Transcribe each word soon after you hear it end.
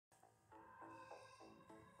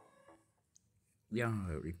Yo,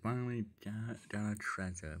 we finally got a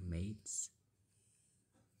treasure, mates.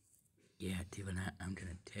 Yeah, dude, I'm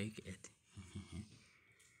gonna take it.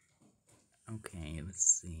 Okay, let's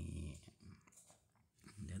see.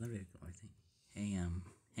 The other vehicle, I think.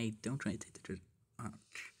 Hey, don't try to take the treasure.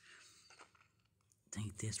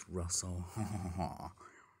 Take this, Russell.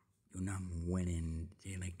 You're not winning.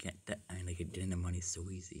 You're gonna get that. I'm like getting the money so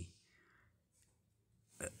easy.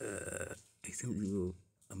 Except you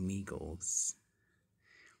amigos.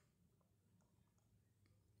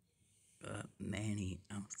 Manny,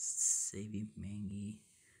 I'll save you, Mangy.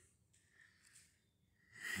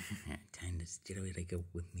 Time to get away like a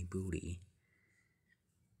with me booty.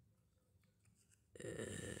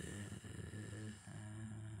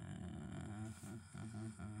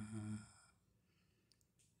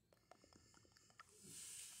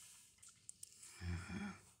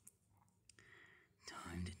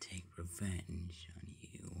 Time to take revenge on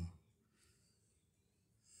you.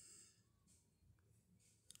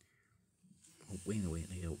 Oh, wait,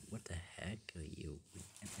 like, what the heck are you?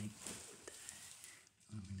 Like,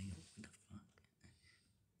 what the fuck?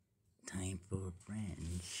 Time for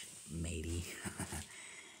revenge, matey.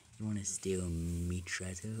 You wanna steal me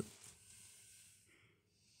treasure?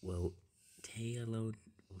 Well, say hello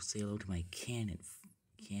to my cannon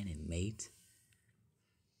mate.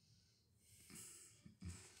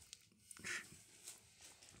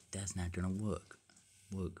 That's not gonna work,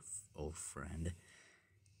 old friend.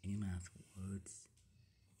 Any last words?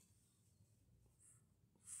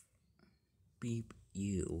 Beep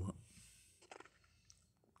you.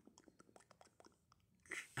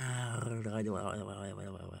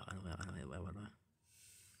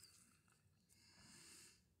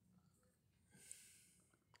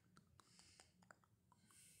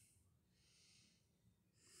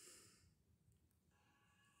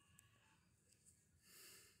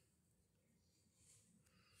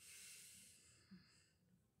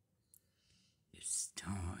 It's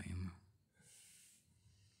time.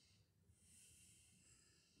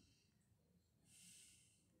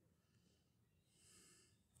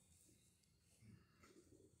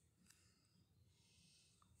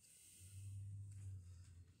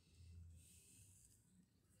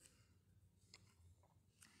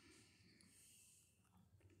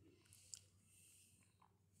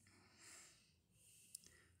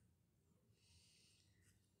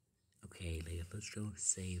 Okay, let's go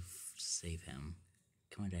save him.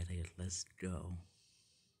 Come on, Dad, let's go.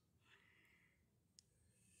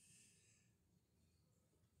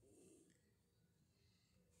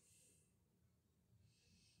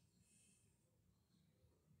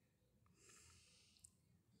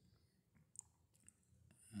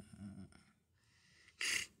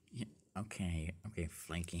 Yeah, okay,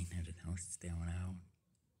 flanking at the house down out.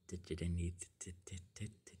 Did you need to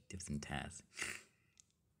do some tasks?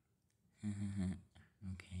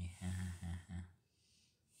 Okay,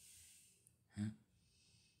 huh?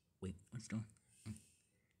 Wait, what's going?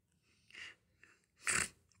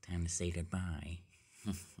 Time to say goodbye.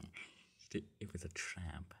 It was a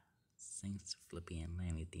trap. Thanks, Flippy and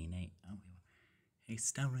Lammy DNA. Oh, hey,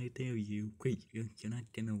 stop right there, you. Wait, you're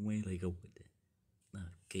not getting away like a with it. Look,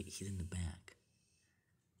 okay, he's in the back.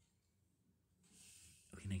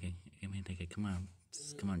 Okay,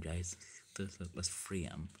 come on, guys. Let's free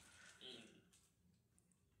him.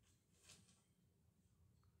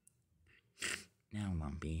 Now,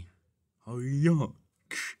 Lumpy. Oh yeah.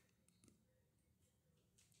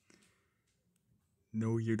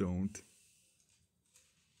 No, you don't.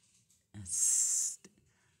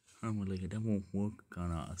 I'm like, that won't work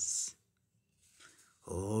on us.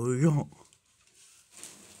 Oh yeah.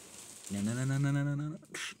 No.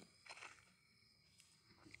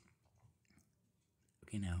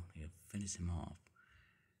 Okay, now, finish him off.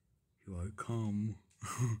 Here I come.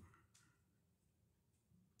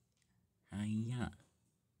 Yeah.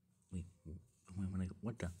 Wait,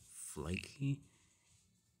 what the flaky?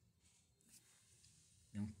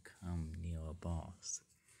 Don't come near a boss.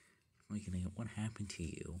 Like, what happened to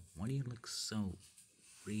you? Why do you look so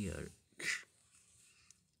weird?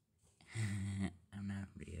 I'm not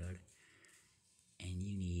weird. And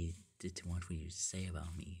you need to watch what you say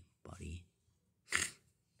about me, buddy.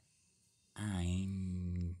 I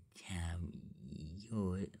have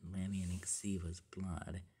your Lammy and Xeva's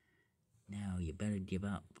blood. Now you better give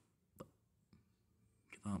up.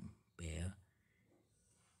 Give up, bear.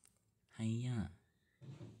 Hiya.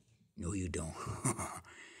 No, you don't.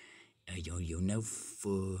 You'll never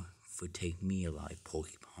take me alive,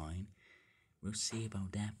 porcupine. We'll see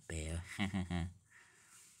about that, bear.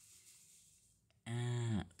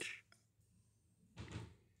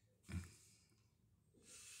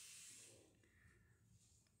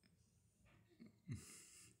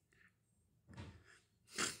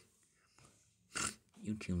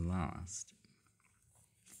 You two lost.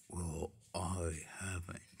 Well, I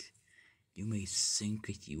haven't. You may think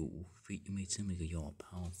that you may seem like you're all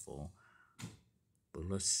powerful, but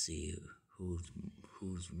let's see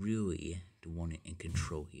who's really the one in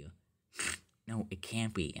control here. No, it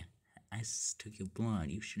can't be. I took your blood.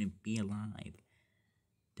 You shouldn't be alive.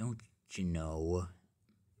 Don't you know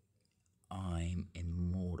I'm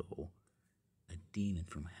immortal? A demon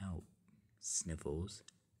from hell, Sniffles.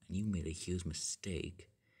 And you made a huge mistake.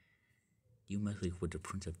 You must be with the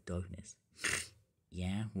Prince of Darkness.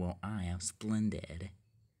 Yeah, well, I am splendid.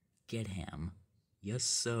 Get him. Yes,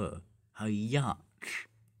 sir. Hiya!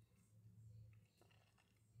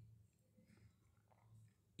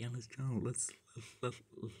 Yeah, let's go.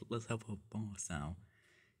 Let's help our boss out.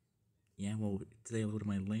 Yeah, well, say hello to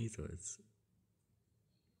my lasers.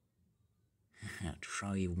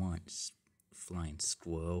 Try you once, flying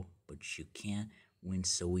squirrel, but you can't win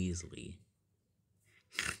so easily.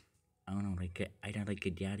 I don't know, I gotta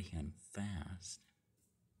get out of here and fast.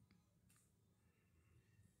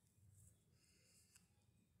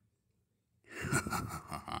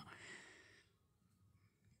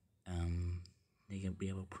 We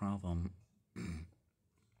have a problem.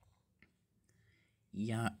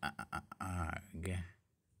 Yeah,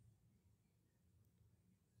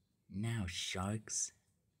 now, sharks.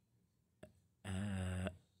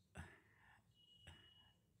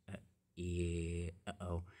 Yeah,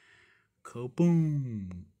 uh-oh.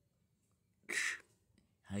 Kaboom!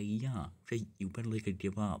 Hiya! Hey, you better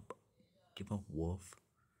give up. Give up, wolf.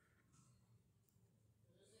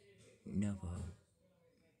 Never.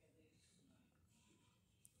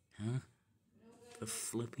 Huh? A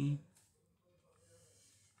Flippy?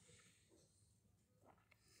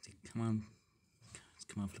 Come on.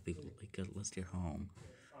 Come on, Flippy. Let's get home.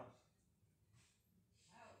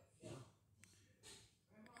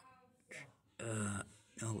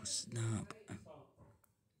 No, stop.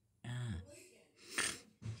 Ah.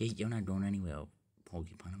 Hey, you're not going anywhere,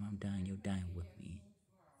 Porcupine. I'm dying. You're dying with me.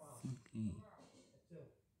 Okay.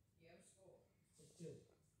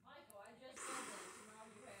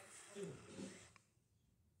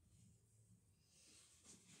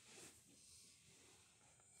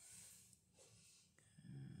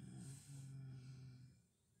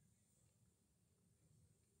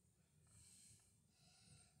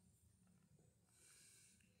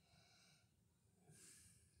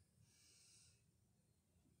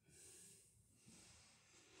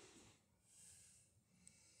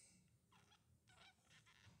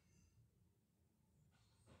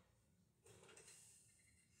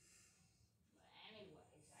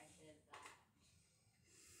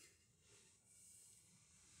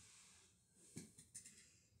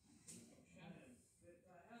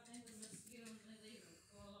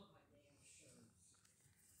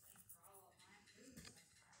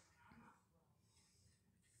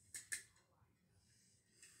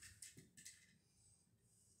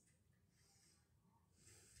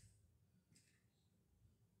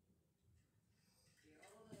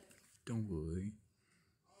 Don't worry.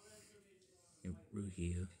 We're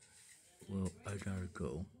here. Well, I gotta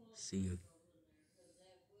go. See you